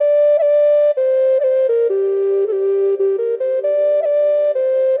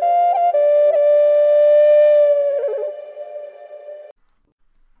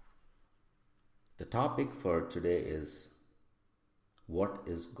topic for today is what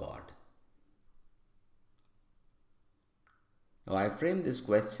is God? Now, I framed this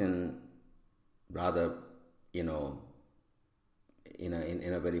question rather, you know, in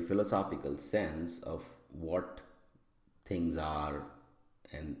a very philosophical sense of what things are,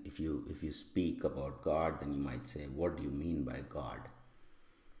 and if you speak about God, then you might say, what do you mean by God?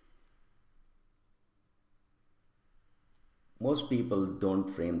 Most people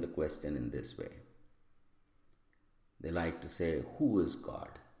don't frame the question in this way. They like to say, who is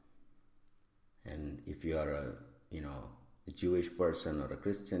God? And if you are a Jewish person or a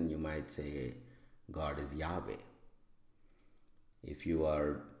Christian, you might say God is Yahweh. If you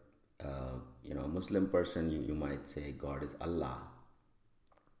are a Muslim person, you might say God is Allah.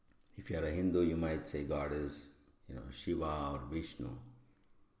 If you are a Hindu, you might say God is Shiva or Vishnu.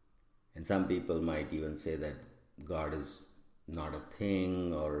 And some people might even say that God is not a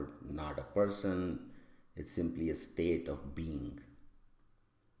thing or not a person. It's simply a state of being.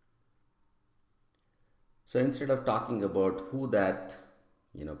 So instead of talking about who that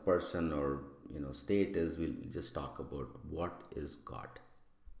person or state is, we'll just talk about what is God.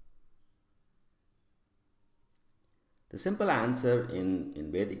 The simple answer in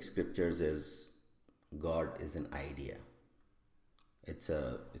Vedic scriptures is God is an idea. It's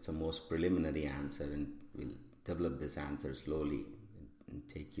a most preliminary answer, and we'll develop this answer slowly and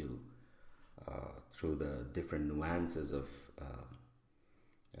take you through the different nuances of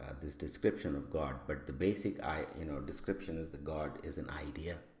this description of God. But the basic description is that God is an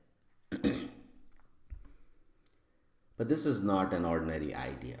idea. But this is not an ordinary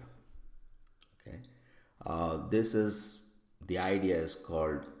idea. Okay, the idea is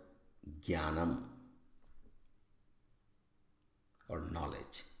called Jnanam, or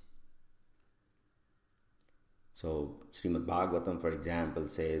knowledge. So Srimad Bhagavatam, for example,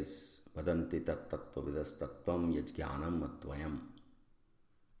 says, Vadanti tat tattvavidas tattvam yajnanam advayam.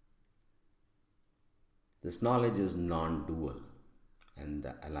 This knowledge is non-dual, and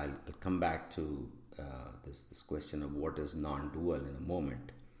I'll come back to this question of what is non-dual in a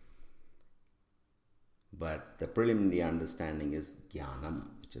moment. But the preliminary understanding is jnanam,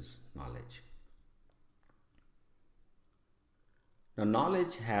 which is knowledge. Now,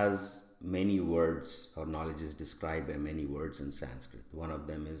 knowledge has many words, or knowledge is described by many words in Sanskrit. One of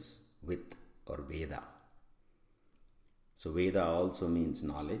them is with or Veda. So Veda also means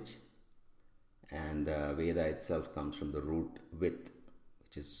knowledge, and Veda itself comes from the root with,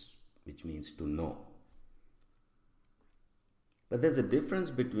 which means to know. But there's a difference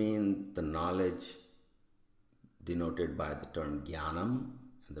between the knowledge denoted by the term Jnanam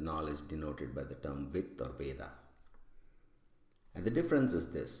and the knowledge denoted by the term with or Veda. And the difference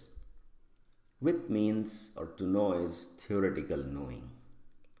is this. With means, or to know, is theoretical knowing.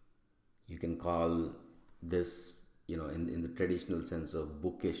 You can call this, in the traditional sense of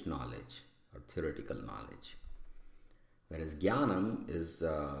bookish knowledge or theoretical knowledge. Whereas Jnanam is,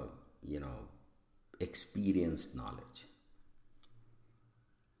 experienced knowledge.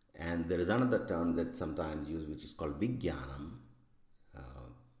 And there is another term that sometimes used, which is called Vijnanam,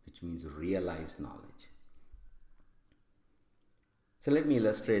 which means realized knowledge. So let me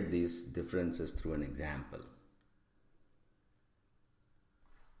illustrate these differences through an example.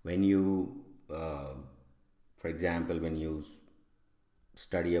 When you, for example, when you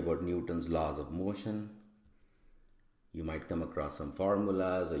study about Newton's laws of motion, you might come across some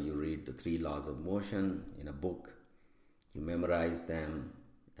formulas, or you read the 3 laws of motion in a book. You memorize them,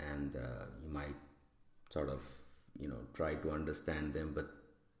 and you might sort of, try to understand them, but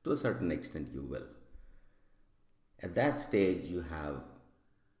to a certain extent you will. At that stage, you have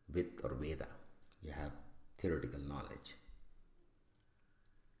with or Veda. You have theoretical knowledge.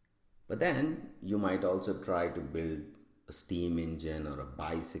 But then you might also try to build a steam engine or a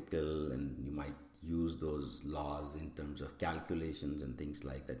bicycle, and you might use those laws in terms of calculations and things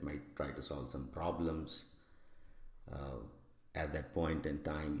like that. Might try to solve some problems. At that point in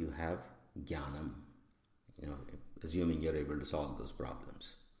time, you have Jnanam, assuming you're able to solve those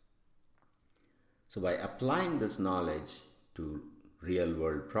problems. So by applying this knowledge to real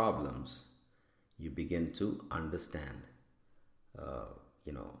world problems, you begin to understand,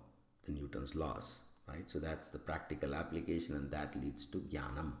 the Newton's laws, right? So that's the practical application, and that leads to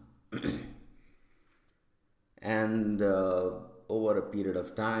Jnanam. And over a period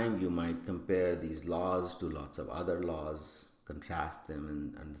of time, you might compare these laws to lots of other laws, contrast them,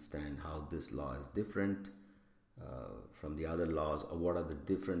 and understand how this law is different from the other laws, or what are the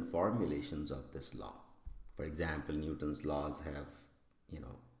different formulations of this law. For example, Newton's laws have,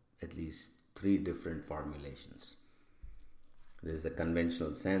 at least 3 different formulations. There's a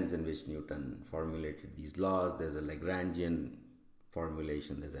conventional sense in which Newton formulated these laws, there's a Lagrangian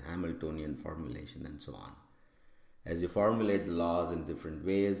formulation, there's a Hamiltonian formulation, and so on. As you formulate the laws in different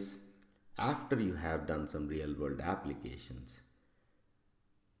ways, after you have done some real world applications,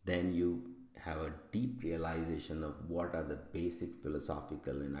 then you have a deep realization of what are the basic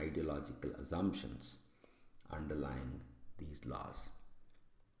philosophical and ideological assumptions underlying these laws.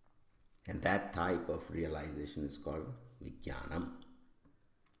 And that type of realization is called Vijnanam.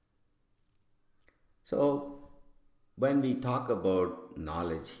 So, when we talk about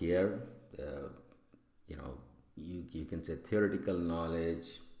knowledge here, you can say theoretical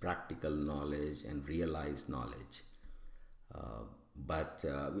knowledge, practical knowledge, and realized knowledge. But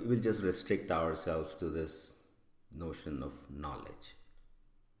we will just restrict ourselves to this notion of knowledge.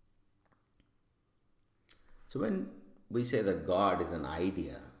 So when we say that God is an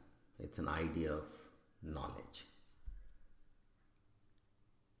idea, it's an idea of knowledge.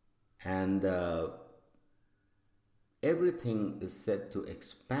 And everything is said to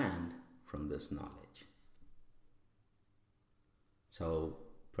expand from this knowledge. So,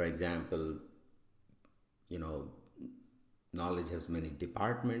 for example, knowledge has many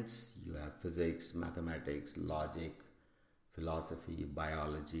departments. You have physics, mathematics, logic, philosophy,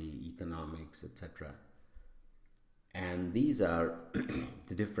 biology, economics, etc. And these are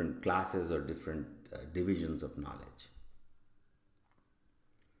the different classes or different divisions of knowledge.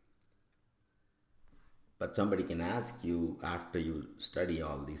 But somebody can ask you, after you study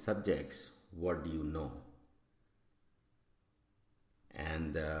all these subjects, what do you know?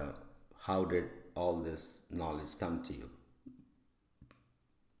 And how did all this knowledge come to you?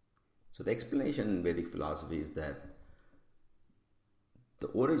 So the explanation in Vedic philosophy is that the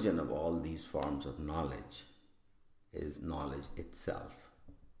origin of all these forms of knowledge is knowledge itself.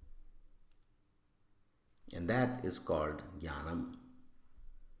 And that is called Jnanam.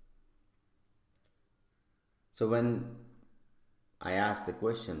 So when I ask the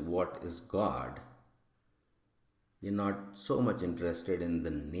question, what is God? We're not so much interested in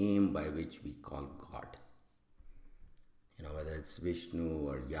the name by which we call God. Whether it's Vishnu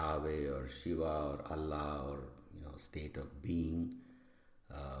or Yahweh or Shiva or Allah or state of being.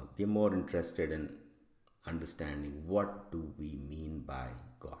 We're more interested in understanding what do we mean by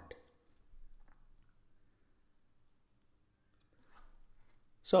God.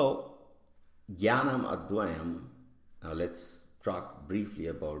 So, Jnanam Advayam. Now let's talk briefly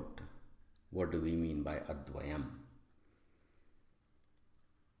about what do we mean by Advayam.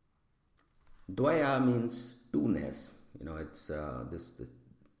 Dvaya means two-ness. It's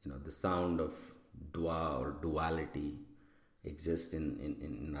the sound of dwa or duality exists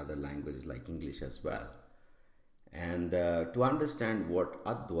in other languages like English as well. And to understand what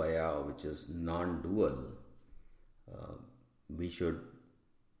Advaya, which is non-dual, we should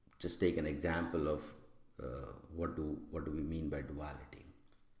just take an example of what do we mean by duality.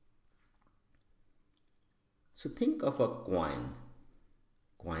 So think of a coin.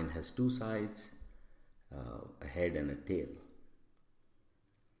 Coin has two sides, a head and a tail.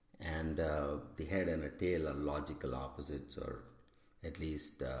 And the head and a tail are logical opposites, or at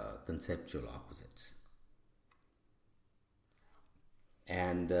least conceptual opposites.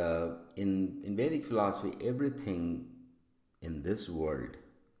 And in Vedic philosophy, everything in this world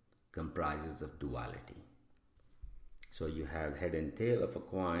comprises of duality. So you have head and tail of a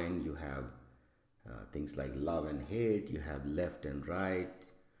coin, you have things like love and hate, you have left and right,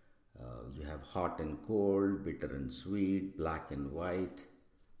 you have hot and cold, bitter and sweet, black and white,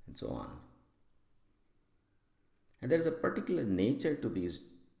 and so on. And there's a particular nature to these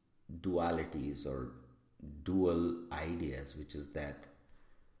dualities or dual ideas, which is that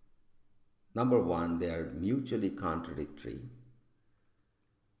number one, they are mutually contradictory,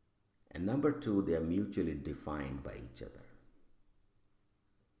 and number two, they are mutually defined by each other.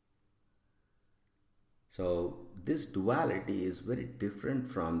 So this duality is very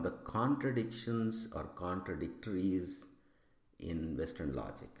different from the contradictions or contradictories in Western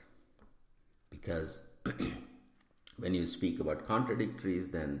logic. Because when you speak about contradictories,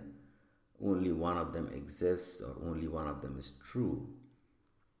 then only one of them exists or only one of them is true.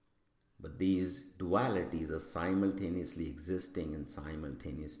 But these dualities are simultaneously existing and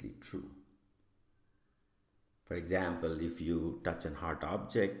simultaneously true. For example, if you touch a hot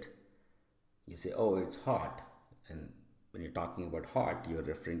object, you say, oh, it's hot. And when you're talking about hot, you're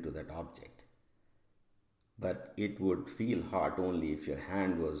referring to that object. But it would feel hot only if your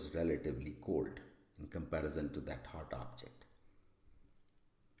hand was relatively cold in comparison to that hot object.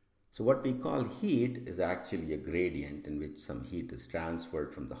 So what we call heat is actually a gradient in which some heat is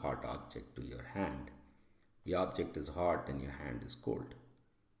transferred from the hot object to your hand. The object is hot and your hand is cold.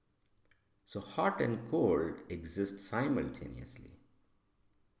 So hot and cold exist simultaneously,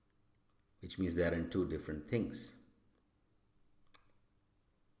 which means they are in two different things.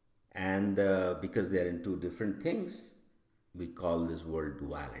 And because they are in two different things, we call this world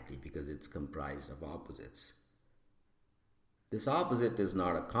duality because it's comprised of opposites. This opposite is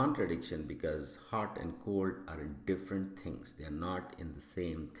not a contradiction because hot and cold are in different things. They are not in the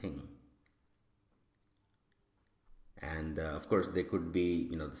same thing. And of course, they could be,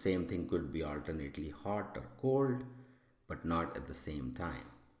 the same thing could be alternately hot or cold, but not at the same time.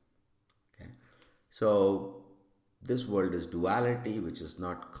 Okay? So, this world is duality, which is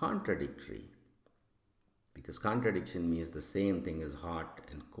not contradictory, because contradiction means the same thing is hot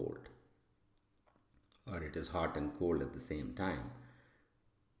and cold, or it is hot and cold at the same time.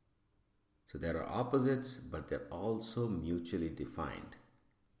 So there are opposites, but they're also mutually defined.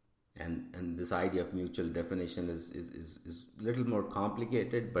 And this idea of mutual definition is a little more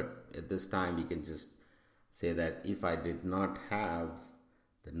complicated, but at this time we can just say that if I did not have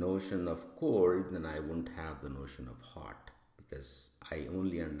the notion of cold, then I wouldn't have the notion of hot, because I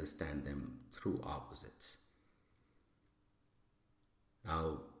only understand them through opposites.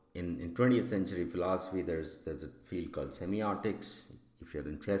 Now, in 20th century philosophy, there's a field called semiotics. If you're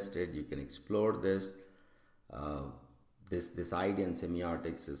interested, you can explore this. This idea in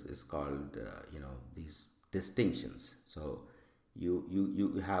semiotics is called these distinctions. So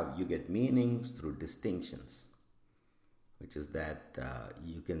you get meanings through distinctions, which is that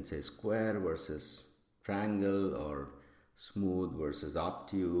you can say square versus triangle, or smooth versus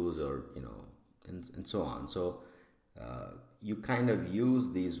obtuse, or and so on. So you kind of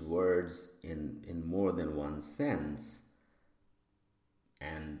use these words in more than one sense,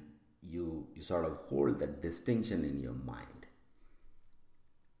 and you sort of hold that distinction in your mind.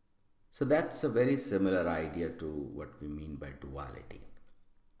 So that's a very similar idea to what we mean by duality,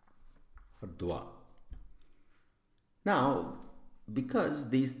 or dua. Now, because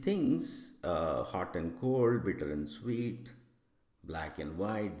these things, hot and cold, bitter and sweet, black and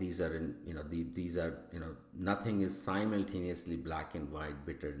white, these are nothing is simultaneously black and white,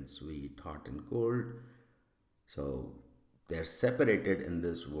 bitter and sweet, hot and cold. So they're separated in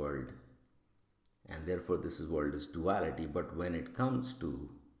this world, and therefore this world is duality. But when it comes to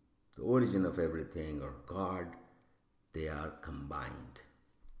the origin of everything, or God, they are combined.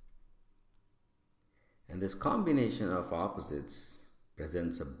 And this combination of opposites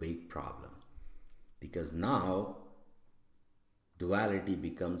presents a big problem, because now duality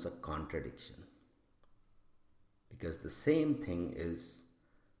becomes a contradiction, because the same thing is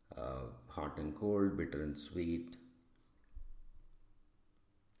hot and cold, bitter and sweet.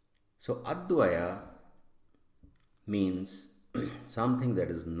 So Advaya means something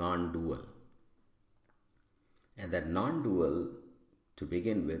that is non-dual. And that non-dual, to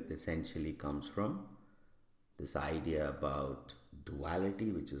begin with, essentially comes from this idea about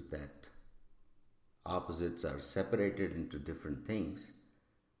duality, which is that opposites are separated into different things,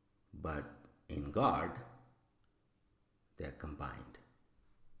 but in God, they are combined.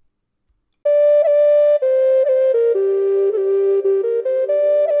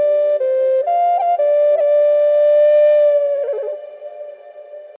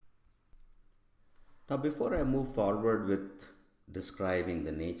 Now, before I move forward with describing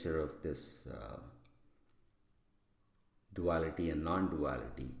the nature of this duality and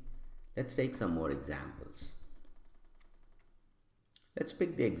non-duality, let's take some more examples. Let's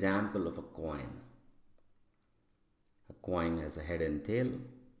pick the example of a coin. A coin has a head and tail,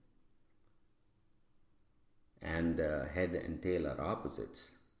 and head and tail are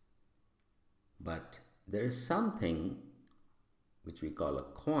opposites. But there is something which we call a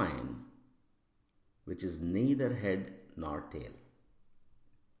coin, which is neither head nor tail.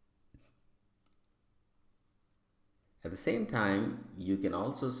 At the same time, you can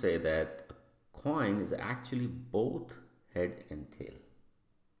also say that a coin is actually both head and tail.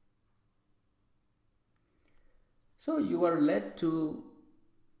 So you are led to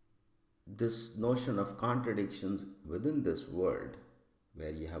this notion of contradictions within this world,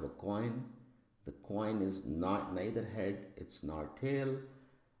 where you have a coin. The coin is neither head, it's not tail,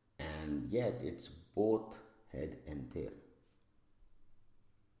 and yet it's both head and tail.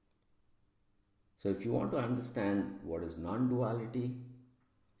 So if you want to understand what is non-duality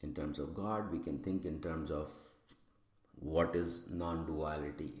in terms of God, we can think in terms of what is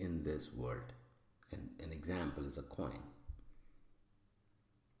non-duality in this world. And an example is a coin.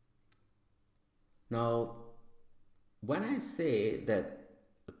 Now, when I say that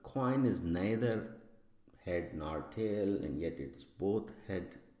a coin is neither head nor tail, and yet it's both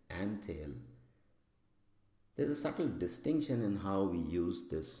head and tail, There's a subtle distinction in how we use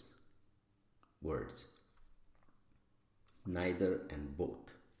these words, neither and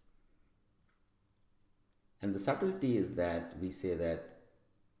both. And the subtlety is that we say that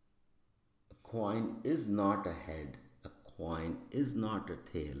a coin is not a head, a coin is not a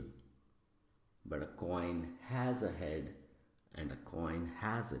tail, but a coin has a head and a coin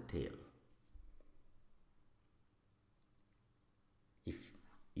has a tail. If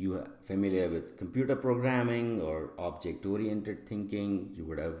you are familiar with computer programming or object-oriented thinking, you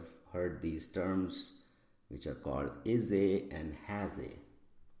would have heard these terms which are called is a and has a.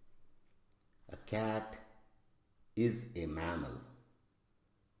 A cat is a mammal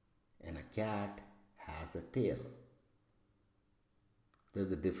and a cat has a tail.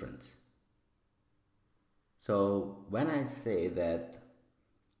 There's a difference. So when I say that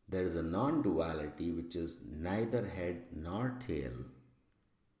there is a non-duality which is neither head nor tail,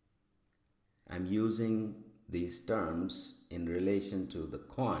 I'm using these terms in relation to the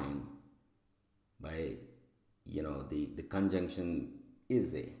coin by, the conjunction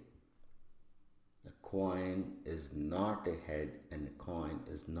is a. A coin is not a head and a coin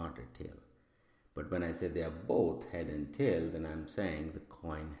is not a tail. But when I say they are both head and tail, then I'm saying the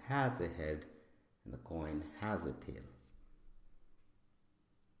coin has a head and the coin has a tail.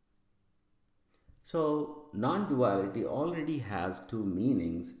 So, non-duality already has two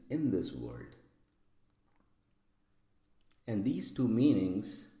meanings in this world. And these two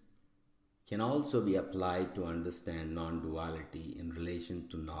meanings can also be applied to understand non-duality in relation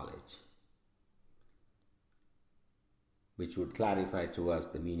to knowledge, which would clarify to us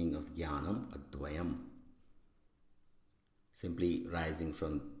the meaning of jnanam advayam, simply rising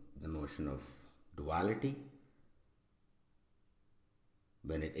from the notion of duality.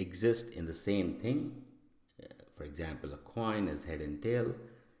 When it exists in the same thing, for example, a coin is head and tail,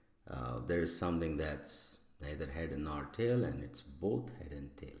 there is something that's neither head nor tail, and it's both head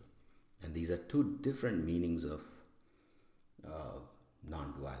and tail. And these are two different meanings of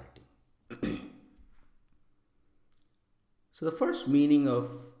non-duality. So the first meaning of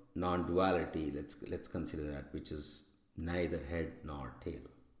non-duality, let's consider that, which is neither head nor tail.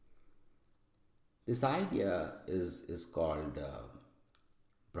 This idea is called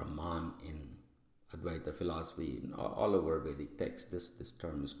Brahman in Advaita philosophy. All over Vedic texts, this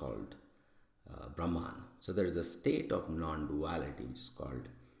term is called Brahman. So there is a state of non-duality which is called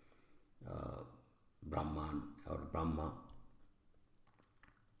Brahman or Brahma,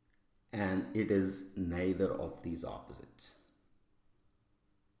 and it is neither of these opposites.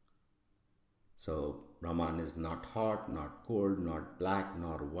 So Brahman is not hot, not cold, not black,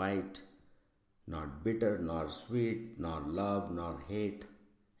 nor white, not bitter, nor sweet, nor love, nor hate,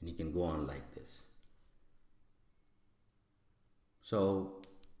 and you can go on like this. So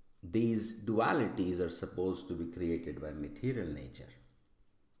these dualities are supposed to be created by material nature.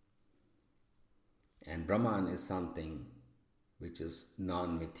 And Brahman is something which is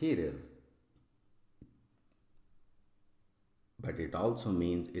non-material, but it also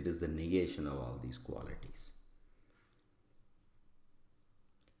means it is the negation of all these qualities.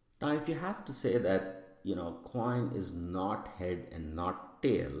 Now, if you have to say that, coin is not head and not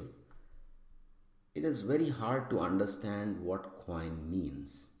tail, it is very hard to understand what coin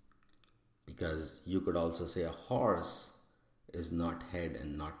means. Because you could also say a horse is not head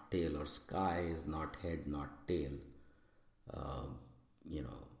and not tail, or sky is not head, not tail.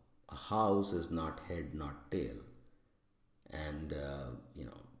 A house is not head, not tail. And,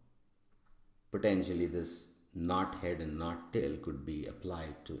 potentially this not head and not tail could be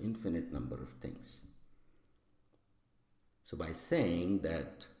applied to infinite number of things. So by saying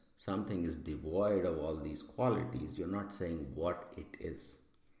that something is devoid of all these qualities, you're not saying what it is.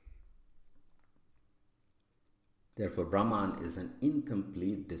 Therefore, Brahman is an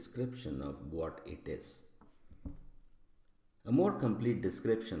incomplete description of what it is. A more complete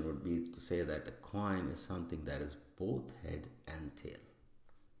description would be to say that a coin is something that is both head and tail.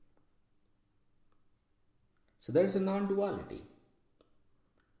 So there is a non-duality.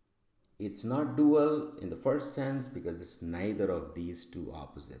 It's not dual in the first sense because it's neither of these two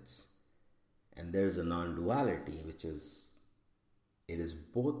opposites. And there's a non-duality which is, it is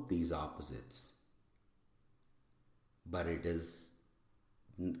both these opposites. But it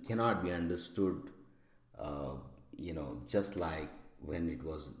cannot be understood, just like when it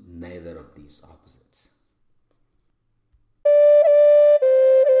was neither of these opposites.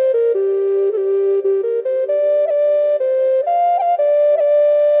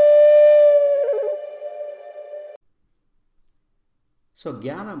 So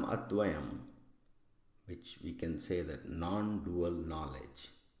Jnanam Advayam, which we can say that non-dual knowledge,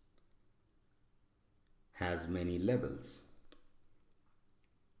 has many levels.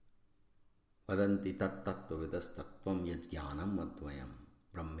 Vadanti tat tattva vidastattvam yajnanam advayam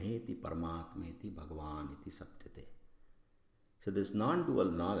brahmeti paramatmeti bhagavan iti saptate. So this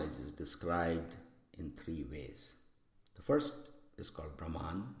non-dual knowledge is described in three ways. The first is called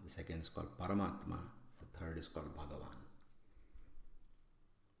Brahman, the second is called Paramatma, the third is called Bhagavan.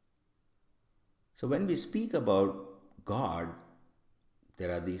 So when we speak about God,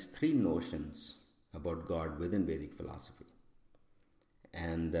 there are these three notions about God within Vedic philosophy.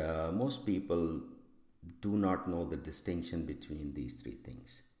 And most people do not know the distinction between these three things.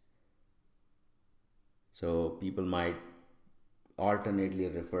 So people might alternately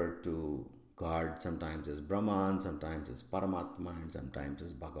refer to God sometimes as Brahman, sometimes as Paramatma, and sometimes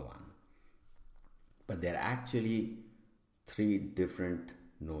as Bhagavan. But there are actually three different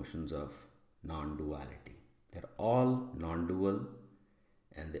notions of non-duality. They're all non-dual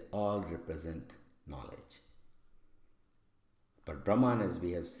and they all represent knowledge. But Brahman, as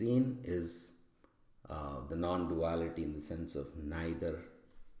we have seen, is the non-duality in the sense of neither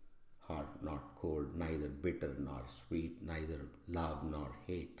hot nor cold, neither bitter nor sweet, neither love nor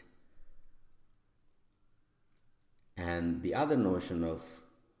hate. And the other notion of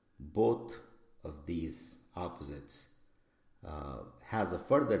both of these opposites has a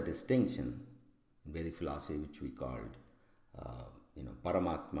further distinction in Vedic philosophy, which we called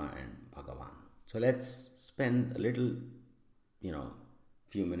Paramatma and Bhagavan. So let's spend a little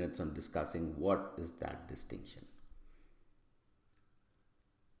few minutes on discussing what is that distinction.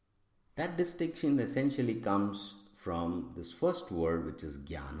 That distinction essentially comes from this first word, which is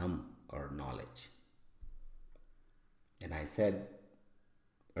jnanam, or knowledge. And I said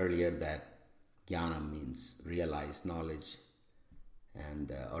earlier that jnana means realized knowledge,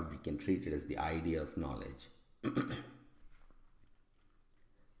 and or we can treat it as the idea of knowledge.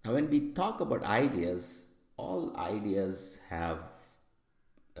 Now, when we talk about ideas, all ideas have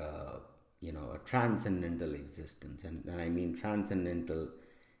a transcendental existence, and I mean transcendental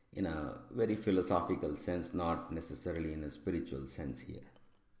in a very philosophical sense, not necessarily in a spiritual sense here.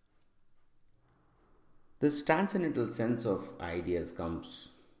 This transcendental sense of ideas comes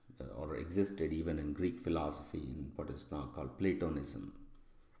or existed even in Greek philosophy, in what is now called Platonism,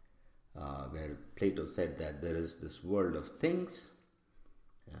 where Plato said that there is this world of things,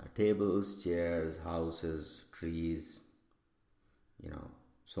 tables, chairs, houses, trees,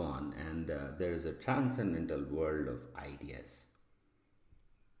 so on, and there is a transcendental world of ideas.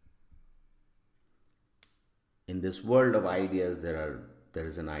 In this world of ideas, there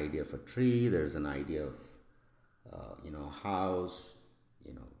is an idea of a tree, there is an idea of a house,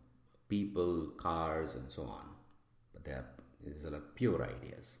 people, cars, and so on. But these are like pure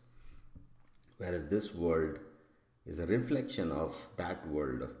ideas. Whereas this world is a reflection of that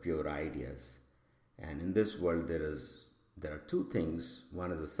world of pure ideas. And in this world, there are two things.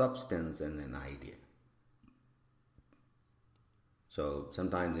 One is a substance and an idea. So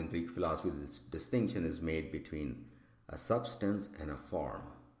sometimes in Greek philosophy, this distinction is made between a substance and a form.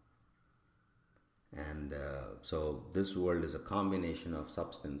 And so this world is a combination of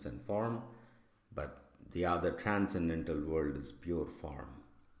substance and form, but the other transcendental world is pure form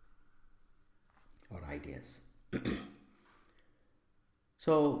or ideas.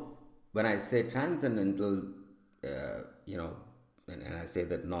 So when I say transcendental, and I say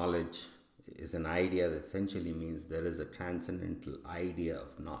that knowledge is an idea, that essentially means there is a transcendental idea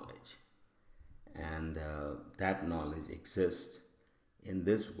of knowledge, and that knowledge exists in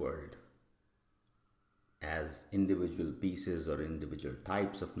this world as individual pieces or individual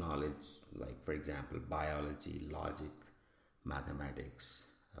types of knowledge, like for example biology, logic, mathematics,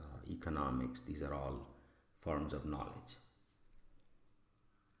 economics. These are all forms of knowledge.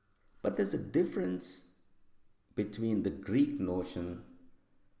 But there's a difference between the Greek notion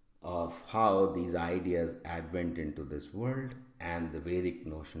of how these ideas advent into this world and the Vedic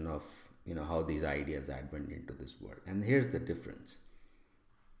notion of how these ideas advent into this world. And here's the difference.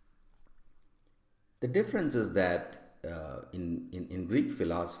 The difference is that in Greek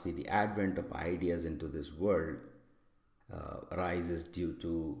philosophy, the advent of ideas into this world arises due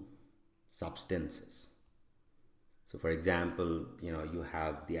to substances. So for example, you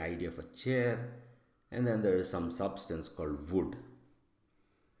have the idea of a chair, and then there is some substance called wood.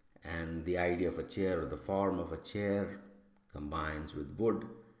 And the idea of a chair or the form of a chair combines with wood,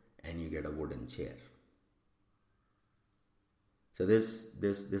 and you get a wooden chair. So this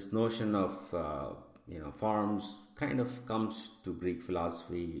notion of forms kind of comes to Greek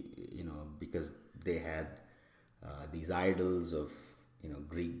philosophy, because they had these idols of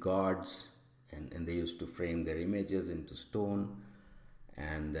Greek gods, and they used to frame their images into stone,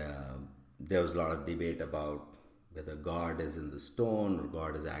 and there was a lot of debate about whether God is in the stone or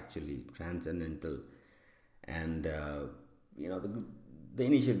God is actually transcendental. And, the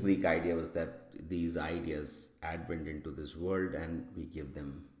initial Greek idea was that these ideas advent into this world and we give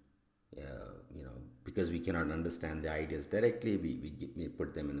them, because we cannot understand the ideas directly, we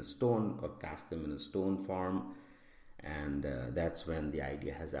put them in a stone or cast them in a stone form. And that's when the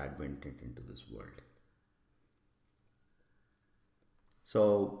idea has advented into this world.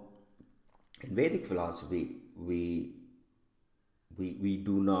 So, in Vedic philosophy, we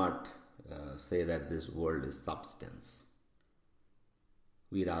do not say that this world is substance.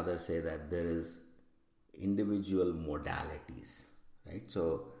 We rather say that there is individual modalities, right?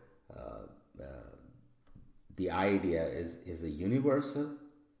 So, the idea is a universal,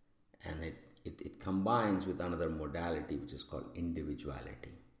 and it combines with another modality which is called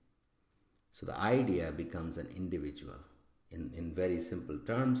individuality. So the idea becomes an individual. In very simple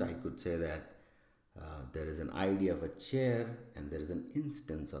terms, I could say that there is an idea of a chair and there is an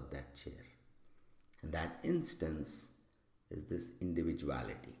instance of that chair. And that instance is this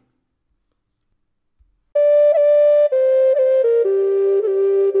individuality.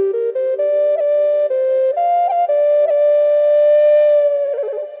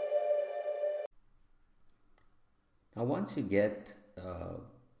 Now, once you get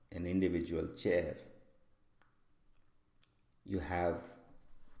an individual chair, you have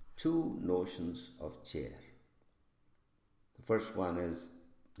two notions of chair. The first one is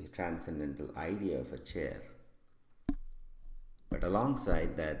the transcendental idea of a chair. But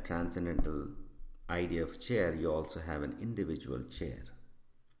alongside that transcendental idea of chair, you also have an individual chair.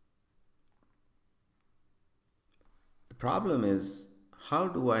 The problem is, how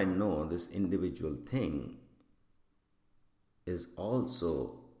do I know this individual thing is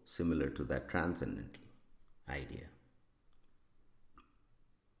also similar to that transcendental idea?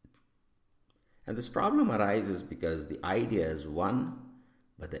 And this problem arises because the idea is one,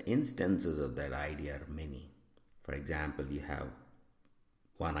 but the instances of that idea are many. For example, you have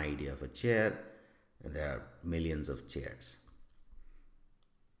one idea of a chair, and there are millions of chairs.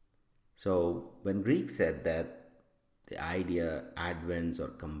 So, when Greeks said that the idea advents or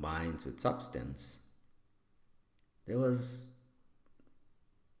combines with substance, there was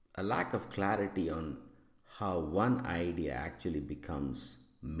a lack of clarity on how one idea actually becomes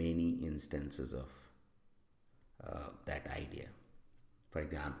many instances of that idea. For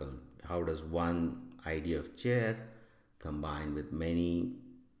example, how does one idea of chair combine with many,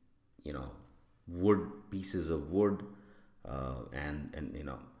 pieces of wood,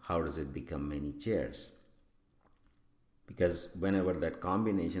 and how does it become many chairs? Because whenever that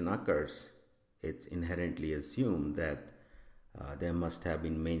combination occurs, it's inherently assumed that there must have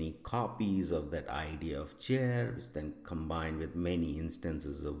been many copies of that idea of chair, which then combined with many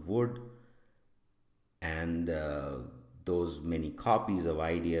instances of wood, and those many copies of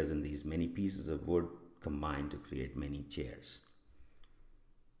ideas and these many pieces of wood combine to create many chairs.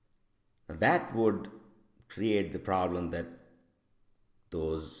 Now that would create the problem that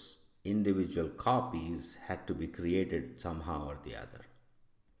those individual copies had to be created somehow or the other.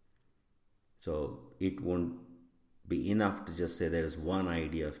 So it won't be enough to just say there is one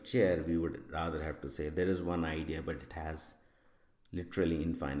idea of chair. We would rather have to say there is one idea, but it has literally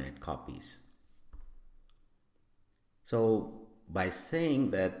infinite copies. So by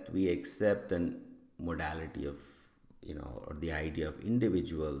saying that we accept a modality of, or the idea of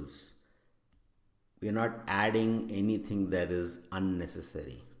individuals, we are not adding anything that is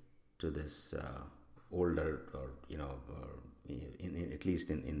unnecessary to this older, or at least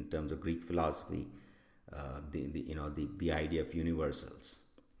in terms of Greek philosophy, the idea of universals.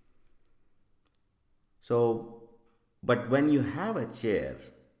 So, but when you have a chair,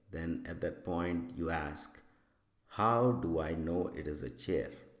 then at that point you ask, how do I know it is a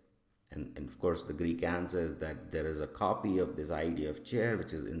chair? And of course the Greek answer is that there is a copy of this idea of chair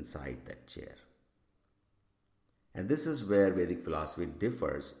which is inside that chair. And this is where Vedic philosophy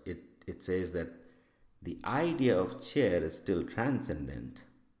differs. It says that the idea of chair is still transcendent,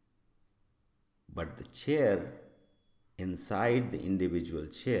 but the chair inside the individual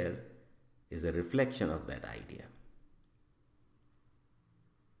chair is a reflection of that idea.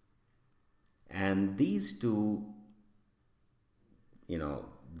 And these two,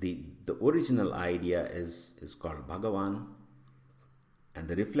 the original idea is called Bhagavan, and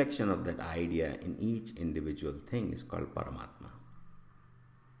the reflection of that idea in each individual thing is called Paramatma.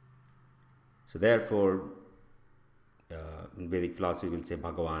 So therefore, in Vedic philosophy we'll say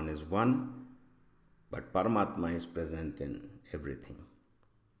Bhagavan is one, but Paramatma is present in everything.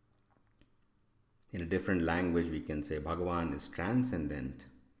 In a different language we can say Bhagavan is transcendent,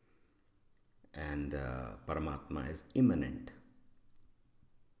 and Paramatma is immanent.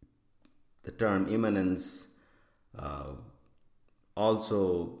 The term immanence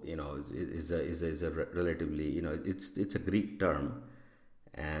also, is a relatively, it's a Greek term,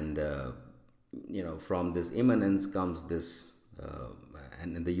 and from this immanence comes this,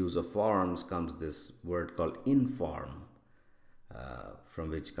 and in the use of forms comes this word called inform, from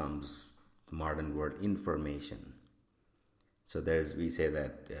which comes the modern word information. So we say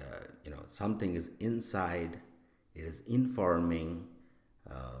that something is inside, it is informing,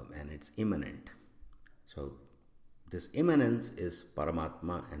 and it's immanent. So this immanence is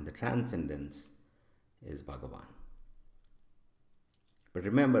Paramatma, and the transcendence is Bhagavan. But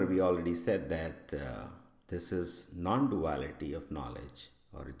remember, we already said that this is non-duality of knowledge,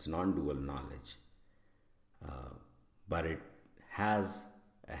 or it's non-dual knowledge, but it has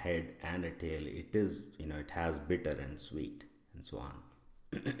a head and a tail. It is, it has bitter and sweet, and so on.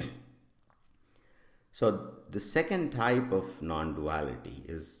 So the second type of non-duality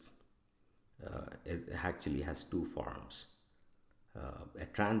is actually has two forms, a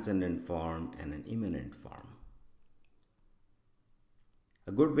transcendent form and an immanent form.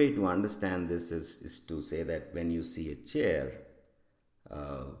 A good way to understand this is to say that when you see a chair,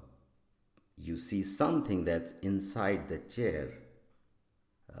 you see something that's inside the chair,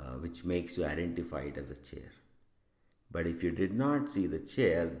 which makes you identify it as a chair. But if you did not see the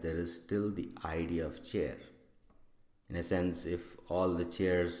chair, there is still the idea of chair. In a sense, if all the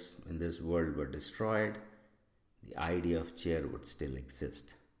chairs in this world were destroyed, the idea of chair would still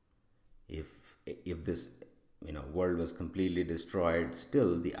exist. If this world was completely destroyed,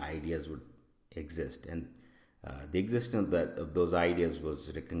 still the ideas would exist, and the existence of those ideas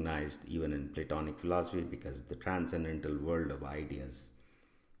was recognized even in Platonic philosophy, because the transcendental world of ideas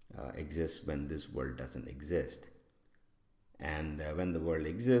exists when this world doesn't exist. And when the world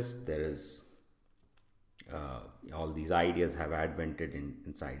exists, there is all these ideas have advented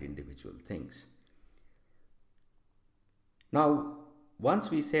inside individual things. Now,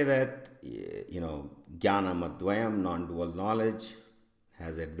 once we say that, jnanam advayam, non-dual knowledge,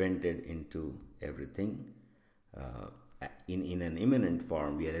 has advented into everything in an immanent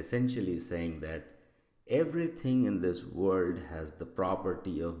form, we are essentially saying that everything in this world has the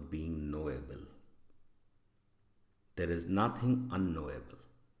property of being knowable. There is nothing unknowable.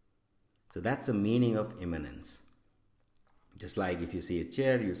 So that's the meaning of immanence. Just like if you see a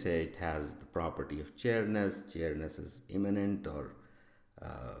chair, you say it has the property of chairness. Chairness is immanent, or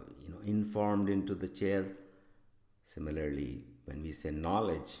informed into the chair. Similarly, when we say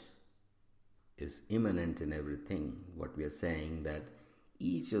knowledge is immanent in everything, what we are saying that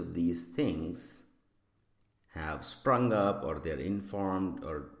each of these things have sprung up, or they're informed,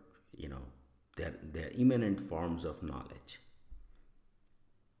 or they're immanent forms of knowledge.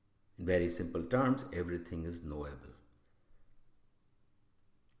 In very simple terms, everything is knowable.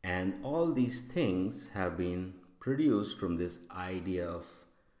 And all these things have been produced from this idea of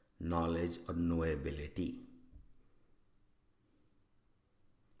knowledge or knowability.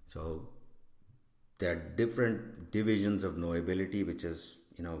 So there are different divisions of knowability, which is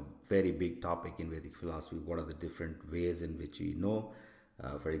very big topic in Vedic philosophy. What are the different ways in which we know?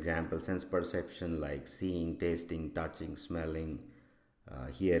 For example, sense perception, like seeing, tasting, touching, smelling,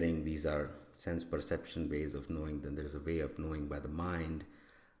 hearing. These are sense perception ways of knowing. Then there's a way of knowing by the mind.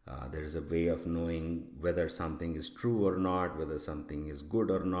 There's a way of knowing whether something is true or not, whether something is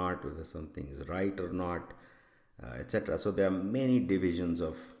good or not, whether something is right or not, etc. So there are many divisions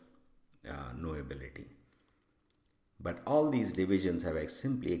of knowability. But all these divisions have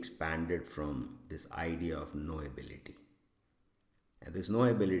simply expanded from this idea of knowability. And this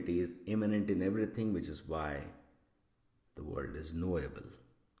knowability is immanent in everything, which is why the world is knowable.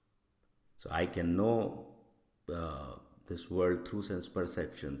 So I can know this world through sense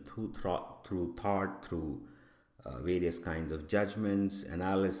perception, through thought, through various kinds of judgments,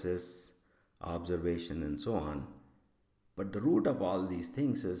 analysis, observation, and so on. But the root of all these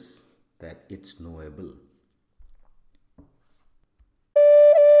things is that it's knowable.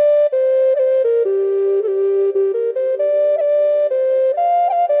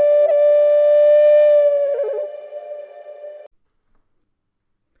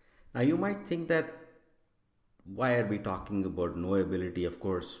 Now you might think that, why are we talking about knowability? Of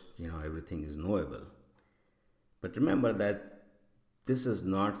course, everything is knowable. But remember that this is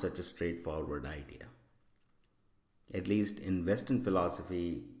not such a straightforward idea. At least in Western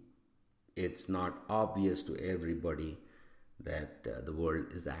philosophy, it's not obvious to everybody that the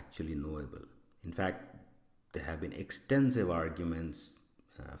world is actually knowable. In fact, there have been extensive arguments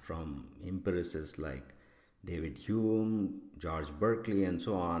from empiricists like David Hume, George Berkeley, and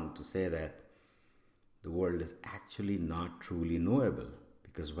so on, to say that the world is actually not truly knowable.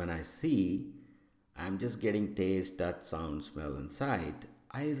 Because when I see, I'm just getting taste, touch, sound, smell, and sight.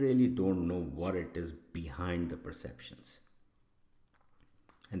 I really don't know what it is behind the perceptions.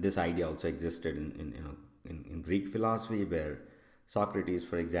 And this idea also existed in Greek philosophy, where Socrates,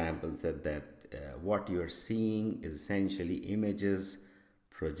 for example, said that what you are seeing is essentially images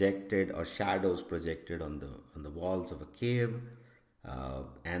projected or shadows projected on the walls of a cave,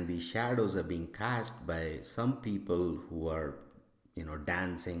 and these shadows are being cast by some people who are,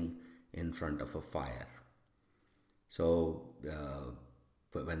 dancing in front of a fire. So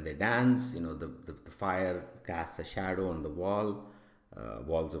when they dance, the fire casts a shadow on the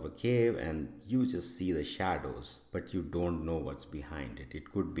walls of a cave, and you just see the shadows, but you don't know what's behind it.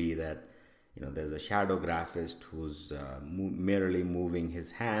 It could be that there's a shadow graphist who's merely moving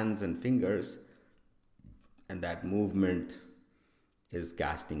his hands and fingers, and that movement is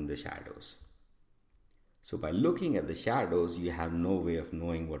casting the shadows. So by looking at the shadows, you have no way of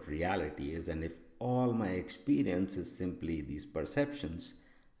knowing what reality is. And if all my experience is simply these perceptions,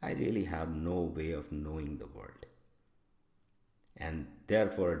 I really have no way of knowing the world. And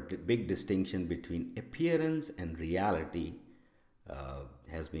therefore, a big distinction between appearance and reality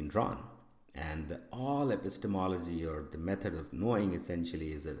has been drawn. And all epistemology, or the method of knowing,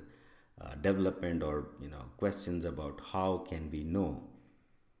 essentially is a development or questions about how can we know.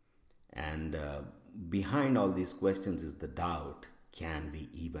 And behind all these questions is the doubt, can we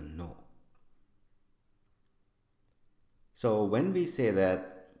even know? So when we say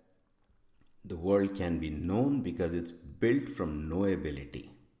that the world can be known because it's built from knowability,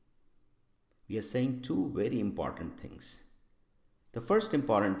 we are saying two very important things. The first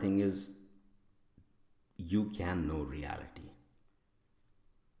important thing is you can know reality.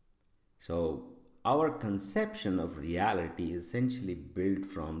 So our conception of reality is essentially built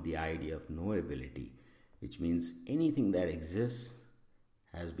from the idea of knowability, which means anything that exists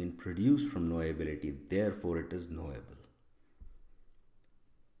has been produced from knowability, therefore it is knowable.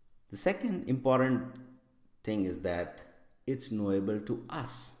 The second important thing is that it's knowable to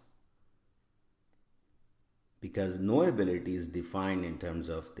us, because knowability is defined in terms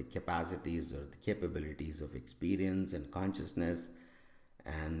of the capacities or the capabilities of experience and consciousness.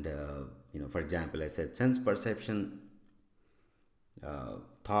 And for example, I said sense perception,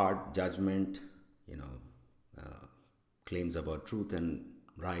 thought, judgment, claims about truth and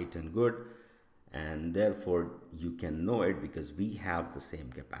right and good, and therefore you can know it because we have the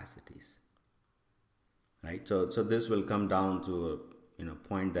same capacities, right? So this will come down to a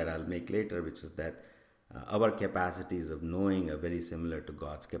point that I'll make later, which is that our capacities of knowing are very similar to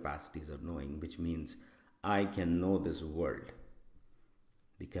God's capacities of knowing, which means I can know this world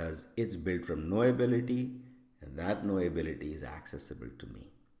because it's built from knowability, and that knowability is accessible to me.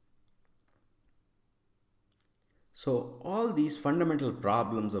 So all these fundamental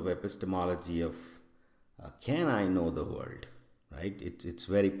problems of epistemology of can I know the world, right? It's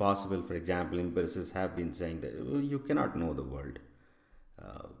very possible. For example, empiricists have been saying that you cannot know the world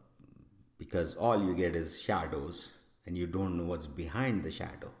because all you get is shadows and you don't know what's behind the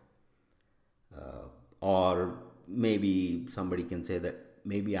shadow. Or maybe somebody can say that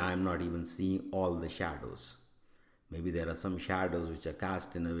maybe I'm not even seeing all the shadows. Maybe there are some shadows which are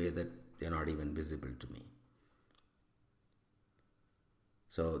cast in a way that they're not even visible to me.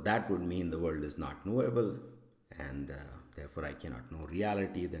 So that would mean the world is not knowable, and therefore I cannot know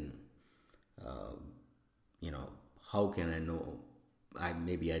reality. Then, how can I know?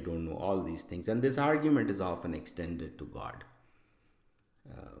 Maybe I don't know all these things. And this argument is often extended to God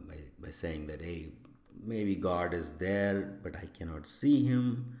by saying that, hey, maybe God is there, but I cannot see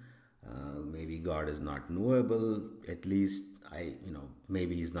him. Maybe God is not knowable. At least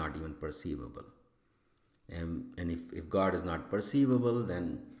maybe he's not even perceivable. And if God is not perceivable,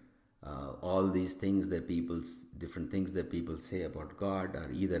 then all these things that different things that people say about God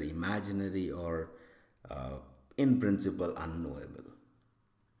are either imaginary or in principle unknowable.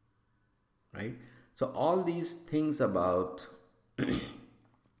 Right? So all these things about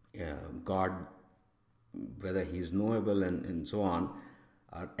God, whether he is knowable and so on,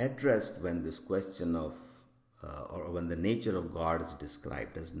 are addressed when this question of or when the nature of God is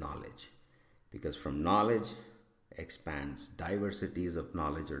described as knowledge. Because from knowledge expands diversities of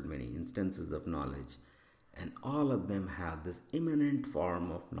knowledge, or many instances of knowledge, and all of them have this immanent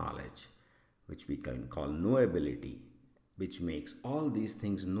form of knowledge, which we can call knowability, which makes all these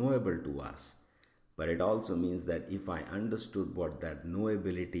things knowable to us. But it also means that if I understood what that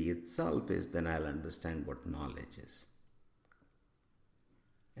knowability itself is, then I'll understand what knowledge is.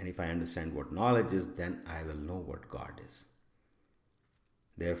 And if I understand what knowledge is, then I will know what God is.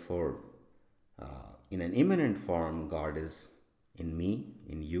 Therefore, In an immanent form, God is in me,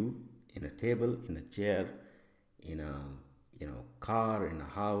 in you, in a table, in a chair, in a car, in a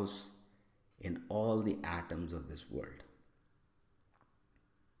house, in all the atoms of this world.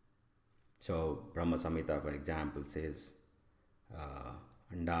 So Brahma Samhita, for example, says,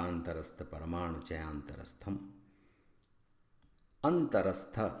 Andantarastha Paramanu Chayantarastham.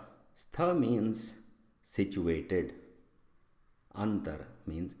 Antarastha. Stha means situated. Antar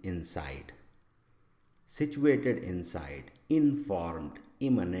means inside. Situated inside, informed,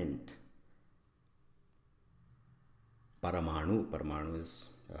 immanent. Paramanu. Paramanu is,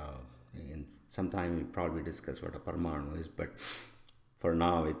 in some time we'll probably discuss what a Paramanu is, but for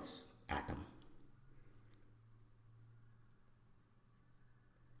now it's atom.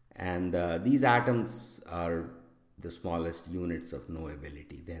 And these atoms are the smallest units of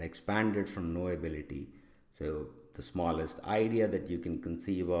knowability. They are expanded from knowability. So the smallest idea that you can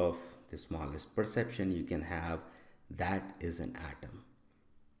conceive of, the smallest perception you can have, that is an atom.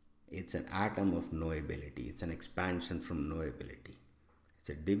 It's an atom of knowability. It's an expansion from knowability. It's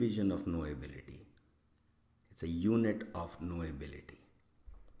a division of knowability. It's a unit of knowability.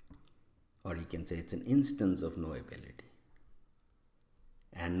 Or you can say it's an instance of knowability.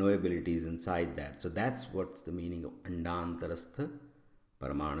 And knowability is inside that. So that's what's the meaning of Andantarastha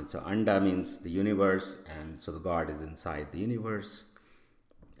Paramanu. So Anda means the universe, and so the God is inside the universe,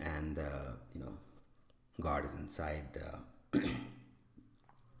 and God is inside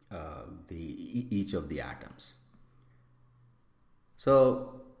each of the atoms.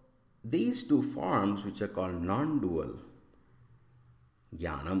 So these two forms, which are called non-dual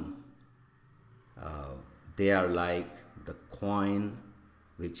jnanam, they are like the coin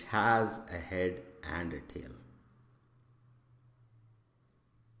which has a head and a tail.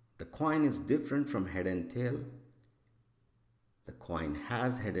 The coin is different from head and tail. The coin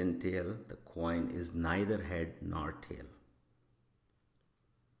has head and tail. The coin is neither head nor tail.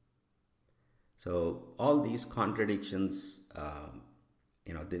 So all these contradictions,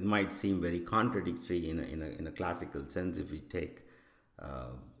 they might seem very contradictory in a classical sense if we take,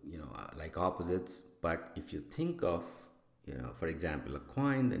 like opposites. But if you think of, for example, a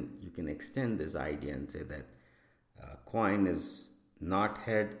coin, then you can extend this idea and say that coin is not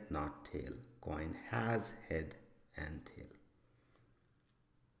head, not tail. Coin has head and tail.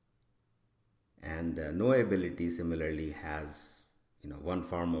 And knowability similarly has, one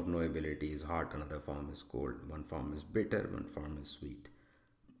form of knowability is hot, another form is cold, one form is bitter, one form is sweet.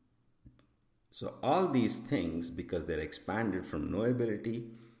 So all these things, because they're expanded from knowability,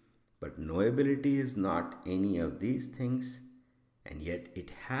 but knowability is not any of these things, and yet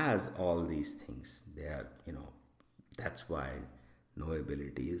it has all these things. They are, that's why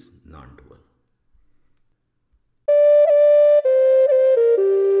knowability is non-dual.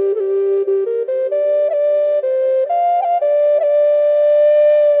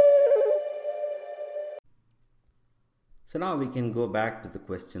 So now we can go back to the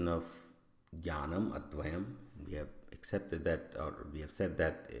question of jnanam, advayam. We have accepted that, or we have said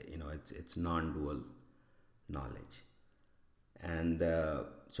that, it's non-dual knowledge. And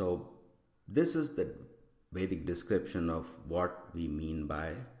so this is the Vedic description of what we mean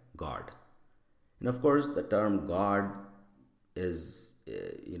by God. And of course, the term God is,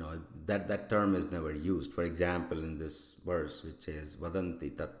 that term is never used. For example, in this verse, which says,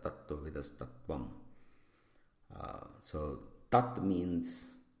 Vadanti tat tattva vidas tattvam. So tat means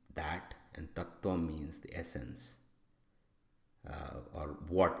that, and tattva means the essence, or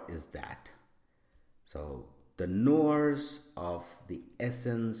what is that. So the knowers of the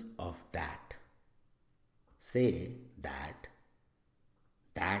essence of that say that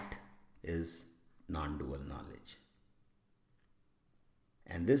that is non-dual knowledge.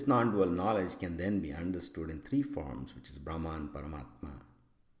 And this non-dual knowledge can then be understood in three forms, which is Brahman, Paramatma,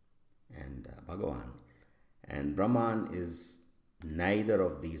 and Bhagavan. And Brahman is neither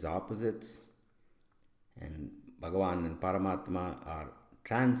of these opposites, and Bhagavan and Paramatma are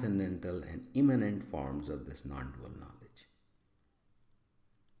transcendental and immanent forms of this non-dual knowledge.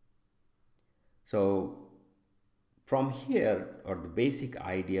 So from here, or the basic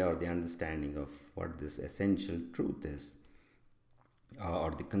idea or the understanding of what this essential truth is,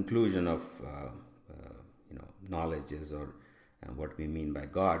 or the conclusion of knowledge is, or what we mean by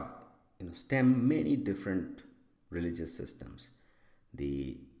God, stem many different religious systems.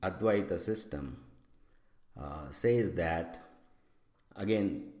 The Advaita system says that,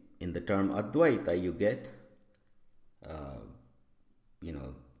 again, in the term Advaita, you get,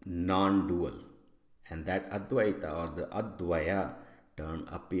 non-dual. And that Advaita, or the Advaya term,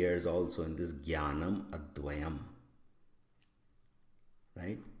 appears also in this Jnanam Advayam.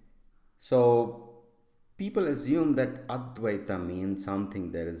 Right? So people assume that Advaita means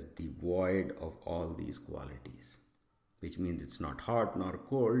something that is devoid of all these qualities, which means it's not hot nor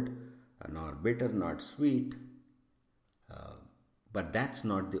cold, nor bitter, not sweet. But that's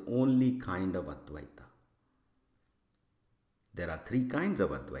not the only kind of Advaita. There are three kinds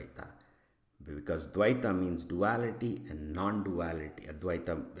of Advaita, because Dvaita means duality and non-duality.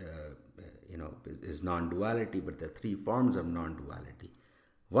 Advaita, is non-duality, but there are three forms of non-duality.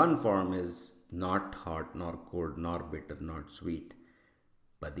 One form is not hot, nor cold, nor bitter, not sweet.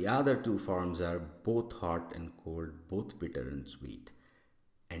 But the other two forms are both hot and cold, both bitter and sweet.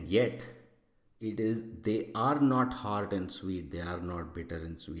 And yet, they are not hot and sweet, they are not bitter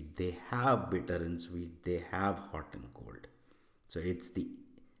and sweet. They have bitter and sweet, they have hot and cold. So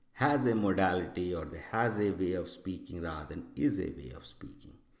has a modality, or they has a way of speaking rather than is a way of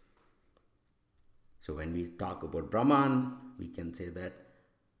speaking. So when we talk about Brahman, we can say that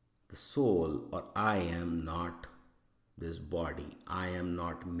the soul, or I am not this body. I am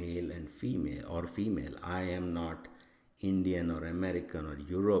not male and female or female. I am not Indian or American or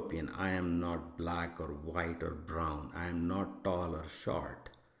European. I am not black or white or brown. I am not tall or short.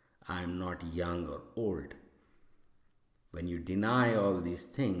 I am not young or old. When you deny all these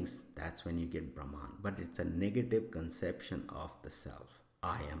things, that's when you get Brahman. But it's a negative conception of the self.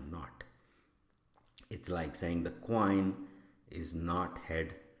 I am not. It's like saying the coin is not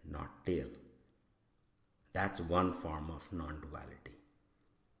head, not tail. That's one form of non-duality.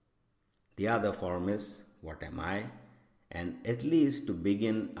 The other form is, what am I? And at least to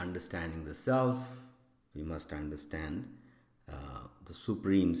begin understanding the self, we must understand the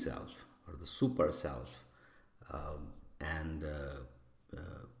supreme self, or the super self. And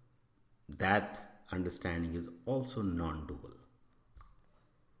that understanding is also non-dual.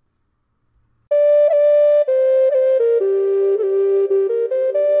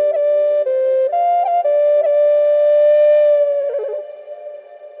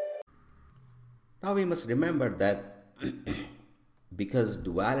 Now we must remember that because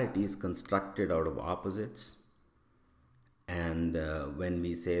duality is constructed out of opposites, and when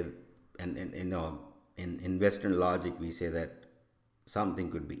we say, in Western logic we say that something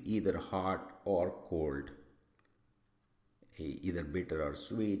could be either hot or cold, either bitter or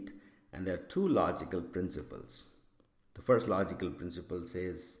sweet, and there are two logical principles. The first logical principle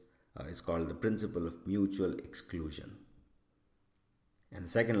is called the principle of mutual exclusion. And the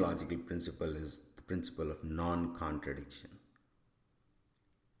second logical principle is the principle of non-contradiction.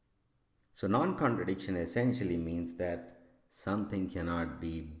 So non-contradiction essentially means that something cannot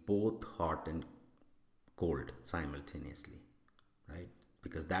be both hot and cold simultaneously, right?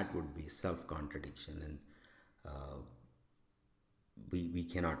 Because that would be self-contradiction, and we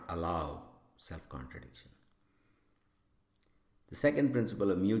cannot allow self-contradiction. The second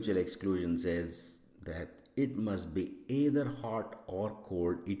principle of mutual exclusion says that it must be either hot or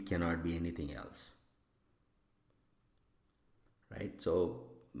cold, it cannot be anything else. Right? So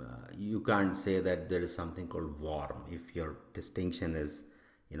you can't say that there is something called warm. If your distinction is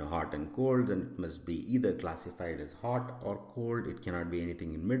hot and cold, then it must be either classified as hot or cold. It cannot be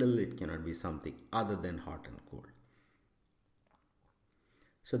anything in middle. It cannot be something other than hot and cold.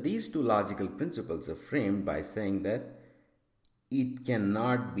 So these two logical principles are framed by saying that it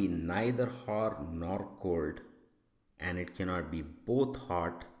cannot be neither hot nor cold, and it cannot be both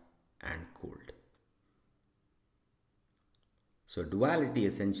hot and cold. So duality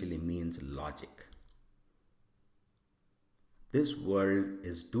essentially means logic. This world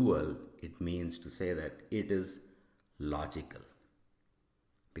is dual. It means to say that it is logical,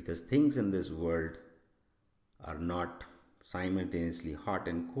 because things in this world are not simultaneously hot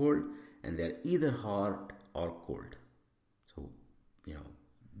and cold, and they're either hot or cold. So,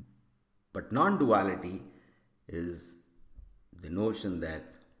 but non-duality is the notion that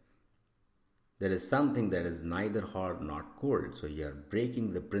there is something that is neither hot nor cold. So you're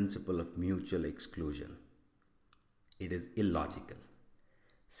breaking the principle of mutual exclusion. It is illogical.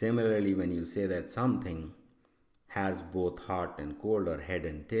 Similarly, when you say that something has both hot and cold, or head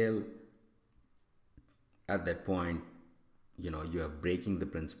and tail, at that point, you are breaking the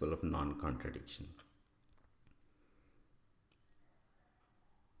principle of non-contradiction.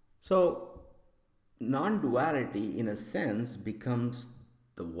 So, non-duality, in a sense, becomes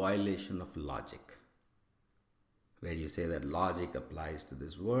the violation of logic, where you say that logic applies to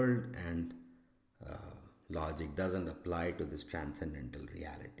this world and logic doesn't apply to this transcendental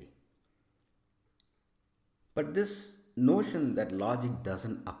reality. But this notion that logic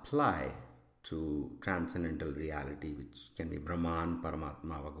doesn't apply to transcendental reality, which can be Brahman,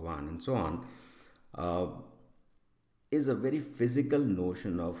 Paramatma, Bhagavan, and so on, is a very physical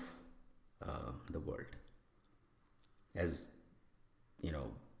notion of the world. As you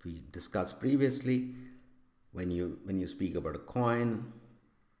know, we discussed previously, when you speak about a coin,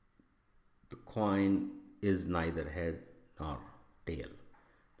 the coin is neither head nor tail.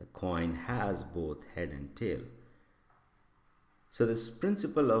 The coin has both head and tail. So this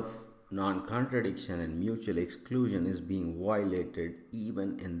principle of non-contradiction and mutual exclusion is being violated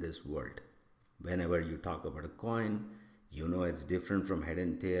even in this world. Whenever you talk about a coin, you know it's different from head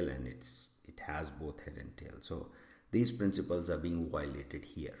and tail, and it has both head and tail. So these principles are being violated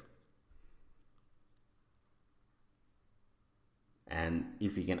here. And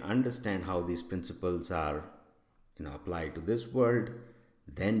if we can understand how these principles are applied to this world,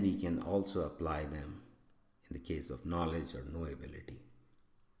 then we can also apply them in the case of knowledge or knowability.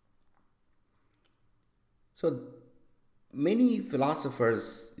 So many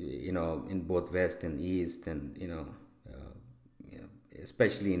philosophers, in both West and East, and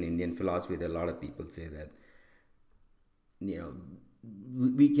especially in Indian philosophy, there are a lot of people say that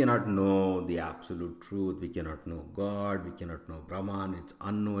we cannot know the absolute truth, we cannot know God, we cannot know Brahman, it's